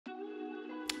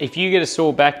If you get a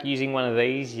sore back using one of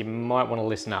these, you might want to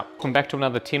listen up. Welcome back to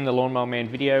another Tim the Lawnmower Man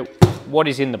video. What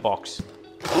is in the box?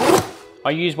 I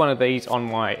use one of these on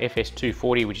my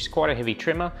FS240, which is quite a heavy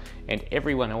trimmer, and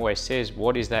everyone always says,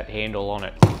 what is that handle on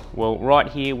it? Well, right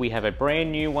here we have a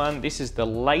brand new one. This is the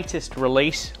latest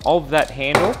release of that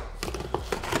handle.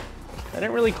 They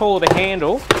don't really call it a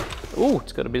handle. Ooh,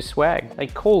 it's got a bit of swag. They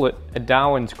call it a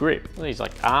Darwin's grip. These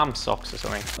like arm socks or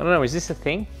something. I don't know, is this a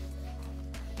thing?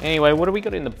 Anyway, what do we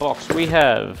got in the box? We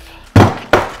have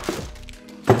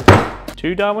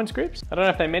 2 Darwin's grips. I don't know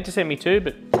if they meant to send me 2,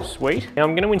 but sweet. Now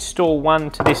I'm going to install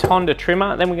one to this Honda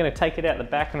trimmer, then we're going to take it out the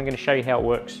back and I'm going to show you how it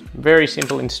works. Very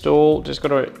simple install. Just got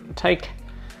to take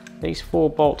these 4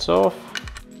 bolts off.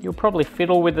 You'll probably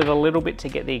fiddle with it a little bit to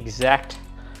get the exact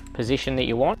position that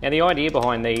you want. Now the idea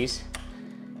behind these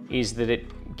is that it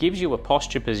gives you a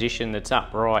posture position that's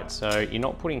upright, so you're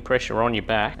not putting pressure on your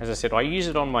back. As I said, I use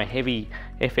it on my heavy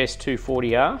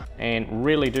FS240R and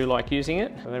really do like using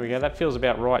it. So there we go, that feels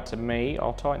about right to me.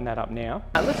 I'll tighten that up now.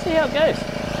 Let's see how it goes.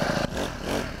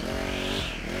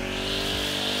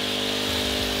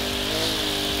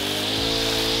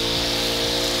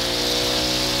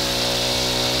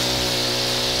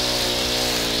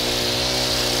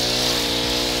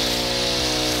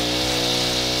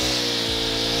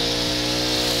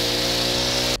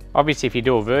 Obviously, if you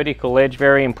do a vertical edge,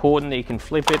 very important that you can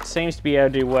flip it. Seems to be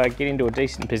able to get into a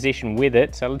decent position with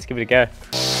it, so let's give it a go.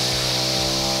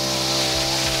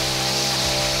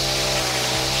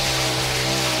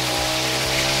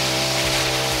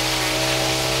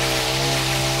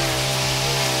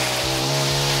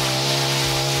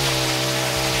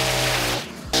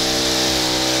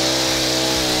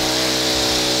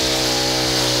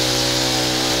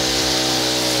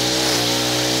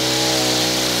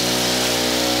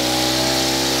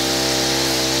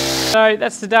 So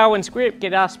that's the Darwin's grip.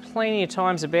 Get asked plenty of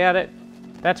times about it.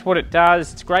 That's what it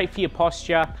does. It's great for your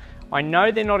posture. I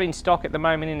know they're not in stock at the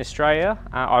moment in Australia.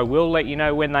 I will let you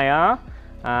know when they are.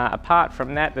 Apart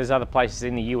from that, there's other places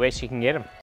in the US you can get them.